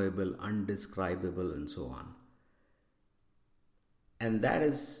unknowable, undescribable, and so on. And that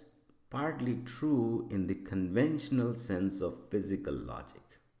is partly true in the conventional sense of physical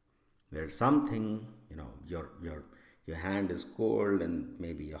logic, where something, your hand is cold and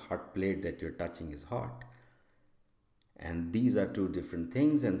maybe a hot plate that you're touching is hot. And these are two different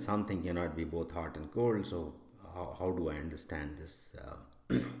things, and something cannot be both hot and cold. So how do I understand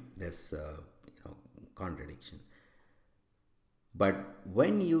this contradiction? But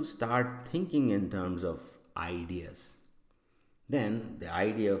when you start thinking in terms of ideas, then the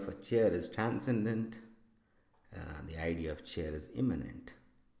idea of a chair is transcendent, the idea of chair is immanent.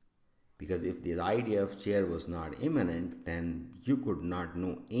 Because if the idea of chair was not immanent, then you could not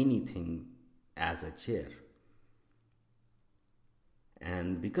know anything as a chair.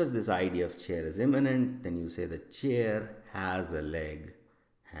 And because this idea of chair is immanent, then you say the chair has a leg,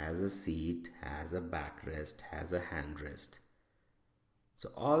 has a seat, has a backrest, has a handrest.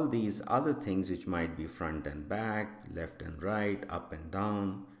 So all these other things which might be front and back, left and right, up and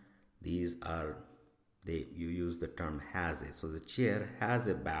down, these are, you use the term has a. So the chair has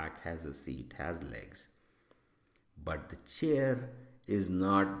a back, has a seat, has legs. But the chair is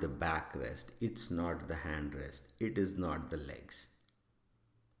not the backrest, it's not the handrest, it is not the legs.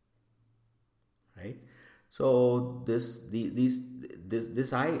 Right? So the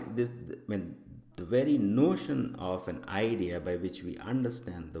very notion of an idea by which we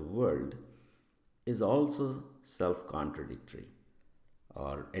understand the world is also self-contradictory,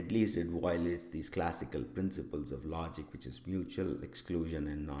 or at least it violates these classical principles of logic, which is mutual exclusion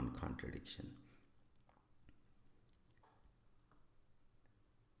and non-contradiction.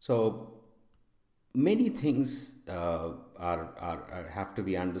 So many things have to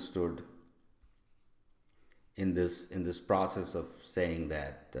be understood in this process of saying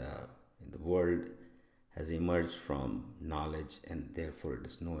that the world has emerged from knowledge and therefore it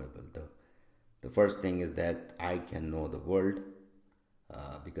is knowable. The first thing is that I can know the world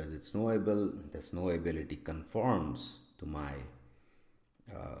because it's knowable. This knowability conforms to my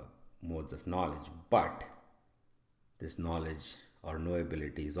modes of knowledge, but this knowledge or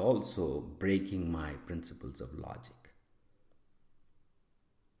knowability is also breaking my principles of logic.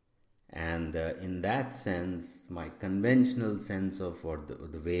 And in that sense, my conventional sense of, or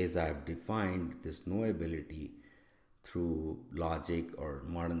the ways I've defined this knowability through logic or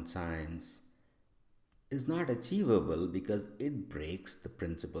modern science is not achievable because it breaks the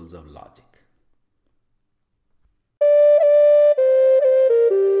principles of logic.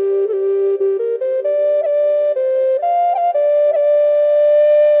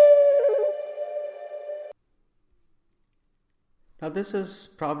 Now this is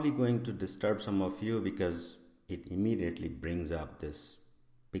probably going to disturb some of you because it immediately brings up this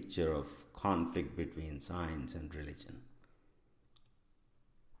picture of conflict between science and religion.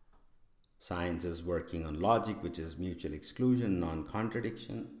 Science is working on logic, which is mutual exclusion,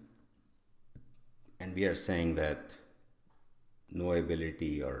 non-contradiction. And we are saying that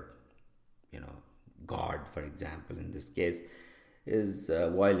knowability, or God, for example, in this case, is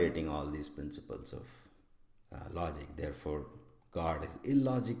violating all these principles of logic. Therefore, God is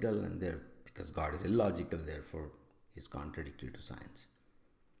illogical, and because God is illogical, therefore is contradictory to science.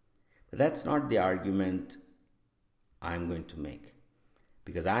 But that's not the argument I'm going to make,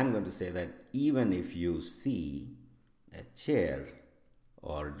 because I'm going to say that even if you see a chair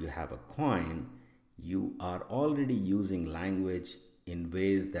or you have a coin, you are already using language in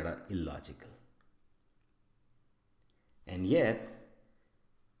ways that are illogical. And yet,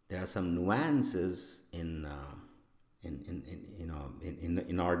 there are some nuances in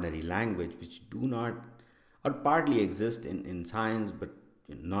in ordinary language, which do not or partly exist in science, but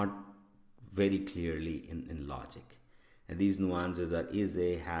not very clearly in logic. And these nuances are is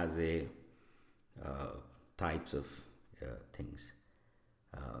a, has a, types of things.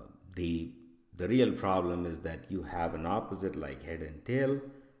 Uh, the the real problem is that you have an opposite like head and tail,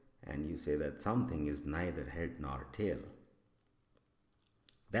 and you say that something is neither head nor tail.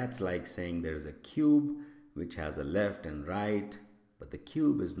 That's like saying there's a cube which has a left and right, but the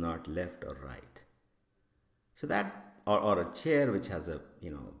cube is not left or right. So that, or a chair which has a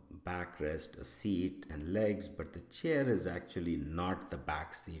backrest, a seat, and legs, but the chair is actually not the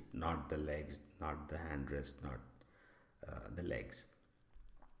back seat, not the legs, not the handrest, not the legs.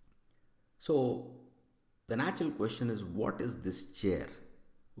 So the natural question is, what is this chair?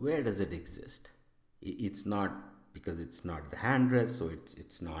 Where does it exist? It's not, because it's not the handrest, so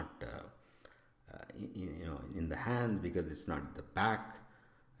it's not in the hands, because it's not the back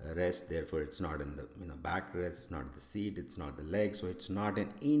rest, therefore it's not in the backrest, it's not the seat, it's not the leg, so it's not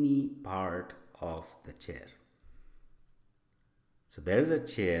in any part of the chair. So there is a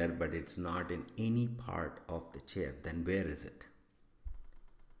chair, but it's not in any part of the chair. Then where is it?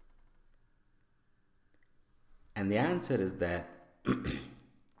 And the answer is that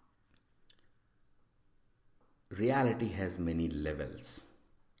reality has many levels,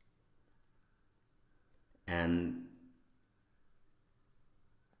 and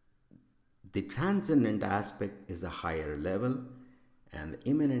the transcendent aspect is a higher level, and the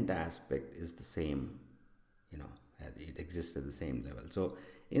immanent aspect is the same, it exists at the same level. So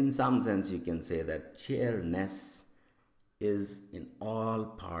in some sense you can say that chairness is in all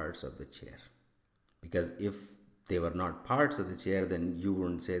parts of the chair, because if they were not parts of the chair, then you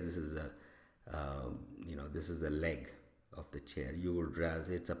wouldn't say this is this is a leg of the chair. You would rather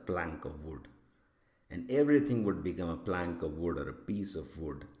say it's a plank of wood, and everything would become a plank of wood or a piece of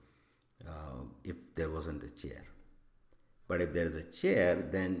wood if there wasn't a chair. But if there is a chair,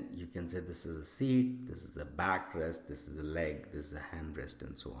 then you can say this is a seat, this is a backrest, this is a leg, this is a handrest,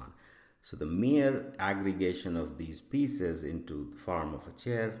 and so on. So the mere aggregation of these pieces into the form of a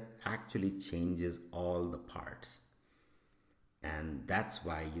chair actually changes all the parts. And that's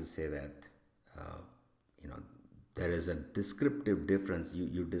why you say that there is a descriptive difference.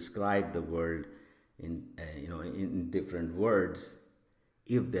 You describe the world in different words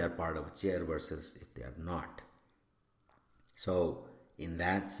if they are part of a chair versus if they are not. So in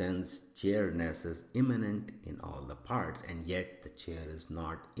that sense, chairness is immanent in all the parts, and yet the chair is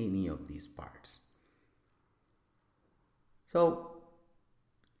not any of these parts. So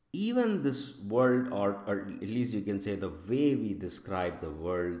even this world, or at least you can say the way we describe the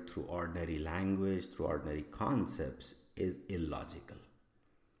world through ordinary language, through ordinary concepts, is illogical.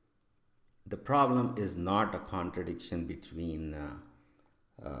 The problem is not a contradiction between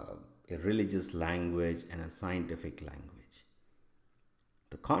a religious language and a scientific language.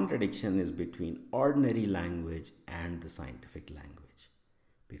 The contradiction is between ordinary language and the scientific language.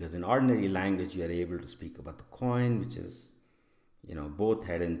 Because in ordinary language, you are able to speak about the coin, which is, both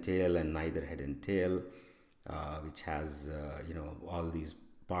head and tail and neither head and tail, which has, all these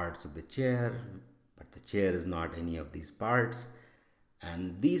parts of the chair, but the chair is not any of these parts.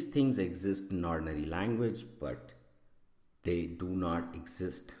 And these things exist in ordinary language, but they do not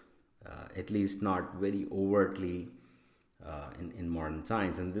exist, at least not very overtly, in modern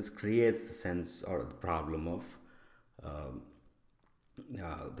science. And this creates the sense or the problem of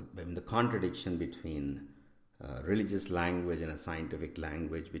the contradiction between religious language and a scientific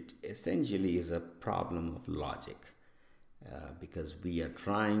language, which essentially is a problem of logic, because we are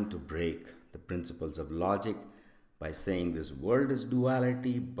trying to break the principles of logic by saying this world is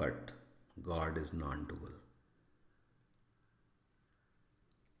duality, but God is non-dual.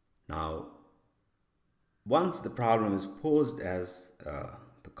 Now, once the problem is posed as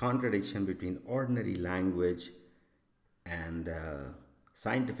the contradiction between ordinary language and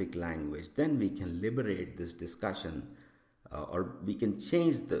scientific language, then we can liberate this discussion, or we can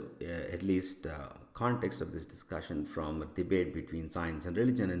change the at least context of this discussion from a debate between science and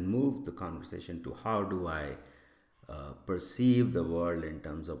religion and move the conversation to how do I perceive the world in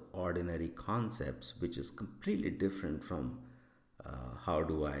terms of ordinary concepts, which is completely different from how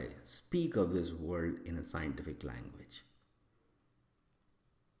do I speak of this world in a scientific language.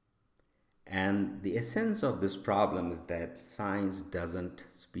 And the essence of this problem is that science doesn't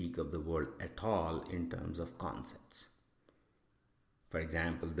speak of the world at all in terms of concepts. For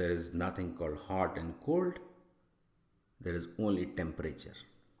example, there is nothing called hot and cold. There is only temperature.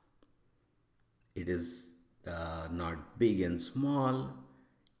 It is not big and small.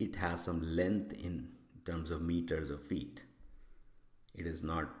 It has some length in terms of meters or feet. It is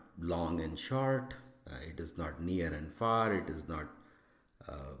not long and short. It is not near and far. It is not,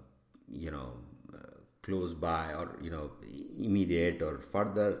 uh, you know, close by or, immediate or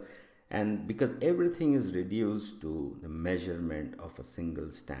further. And because everything is reduced to the measurement of a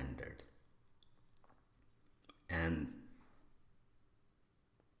single standard. And,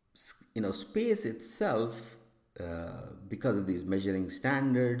 space itself, because of these measuring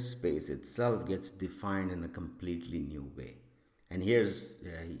standards, space itself gets defined in a completely new way. And here's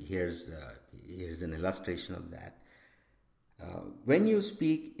an illustration of that. When you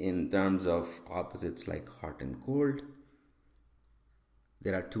speak in terms of opposites like hot and cold,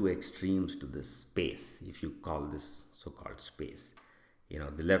 there are two extremes to this space, if you call this so-called space.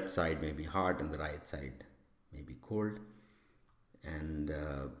 The left side may be hot and the right side may be cold. And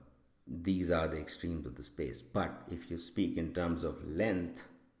these are the extremes of the space. But if you speak in terms of length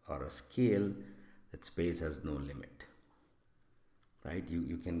or a scale, that space has no limit. Right?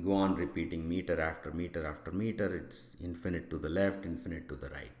 You can go on repeating meter after meter after meter. It's infinite to the left, infinite to the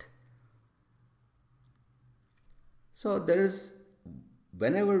right. So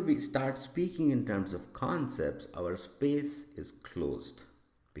whenever we start speaking in terms of concepts, our space is closed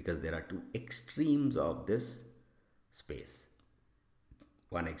because there are two extremes of this space.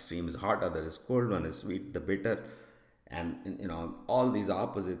 One extreme is hot, other is cold, one is sweet, the bitter. And all these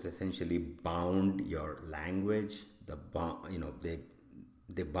opposites essentially bound your language.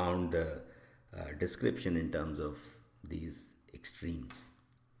 They bound the description in terms of these extremes.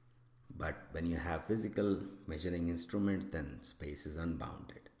 But when you have physical measuring instruments, then space is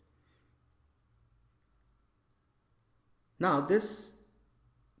unbounded. Now, this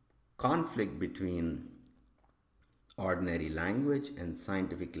conflict between ordinary language and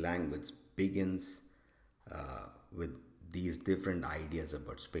scientific language begins with these different ideas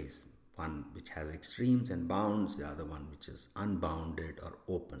about space. One which has extremes and bounds, the other one which is unbounded or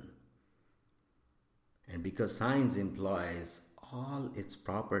open. And because science employs all its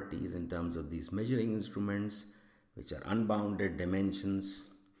properties in terms of these measuring instruments, which are unbounded dimensions,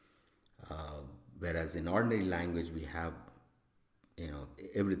 whereas in ordinary language we have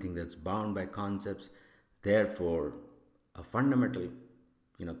everything that's bound by concepts. Therefore, a fundamental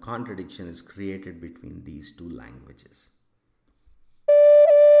contradiction is created between these two languages.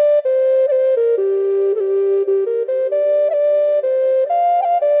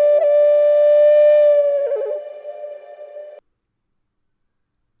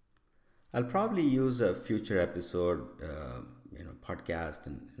 I'll probably use a future episode, podcast,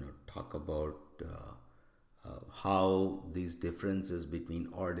 and talk about how these differences between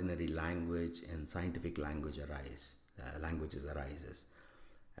ordinary language and scientific languages arises.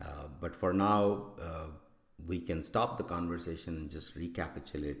 But for now, we can stop the conversation and just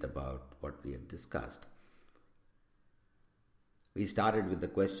recapitulate about what we have discussed. We started with the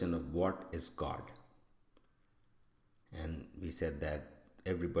question of what is God, and we said that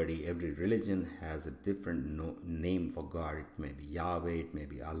every religion has a different name for God. It may be Yahweh, it may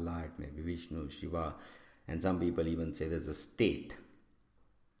be Allah, it may be Vishnu, Shiva, and some people even say there's a state.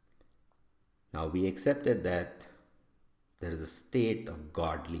 Now, we accepted that there is a state of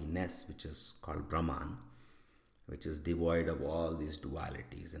godliness which is called Brahman, which is devoid of all these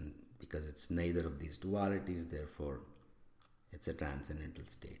dualities, and because it's neither of these dualities, therefore it's a transcendental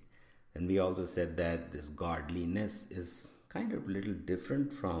state. And we also said that this godliness is kind of a little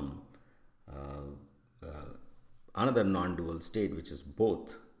different from another non-dual state, which is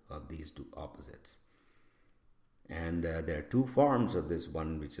both of these two opposites. And there are two forms of this,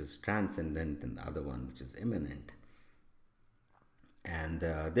 one which is transcendent and the other one which is immanent. And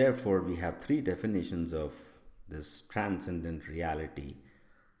therefore we have three definitions of this transcendent reality,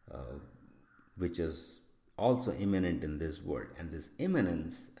 which is also immanent in this world. And this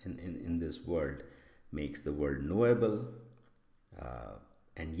immanence in this world makes the world knowable,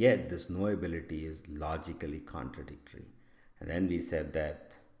 and yet this knowability is logically contradictory. And then we said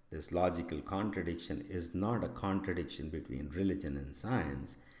that this logical contradiction is not a contradiction between religion and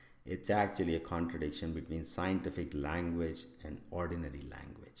science. It's actually a contradiction between scientific language and ordinary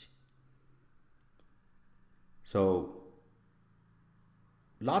language. So,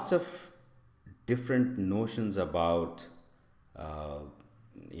 lots of different notions about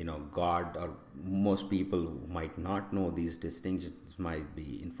God, or most people who might not know these distinctions might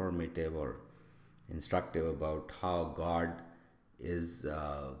be informative or instructive about how God is,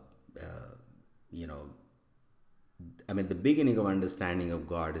 the beginning of understanding of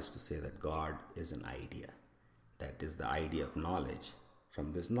God is to say that God is an idea. That is the idea of knowledge.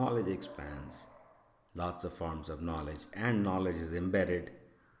 From this knowledge expands lots of forms of knowledge, and knowledge is embedded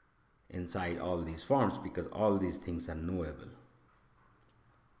inside all these forms, because all these things are knowable.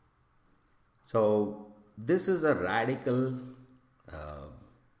 So this is a radical, uh,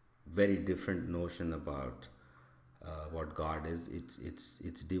 very different notion about what God is.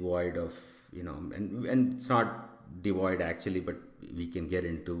 It's devoid of, and it's not devoid actually, but we can get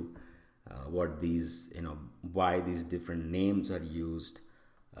into what these, why these different names are used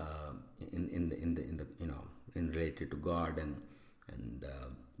in the in related to God, and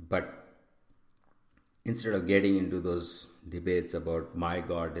but instead of getting into those debates about my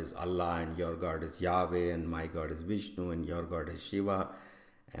God is Allah and your God is Yahweh and my God is Vishnu and your God is Shiva,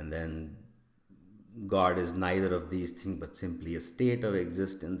 and then God is neither of these things but simply a state of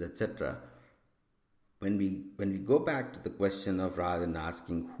existence, etc. When we go back to the question of, rather than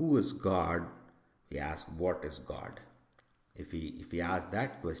asking who is God, we ask what is God. If we ask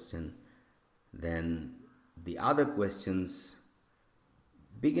that question, then the other questions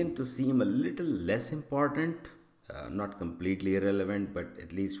begin to seem a little less important, not completely irrelevant, but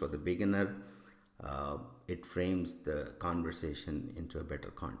at least for the beginner, it frames the conversation into a better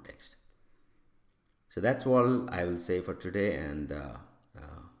context. So that's all I will say for today, and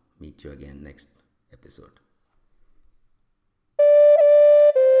meet you again next episode.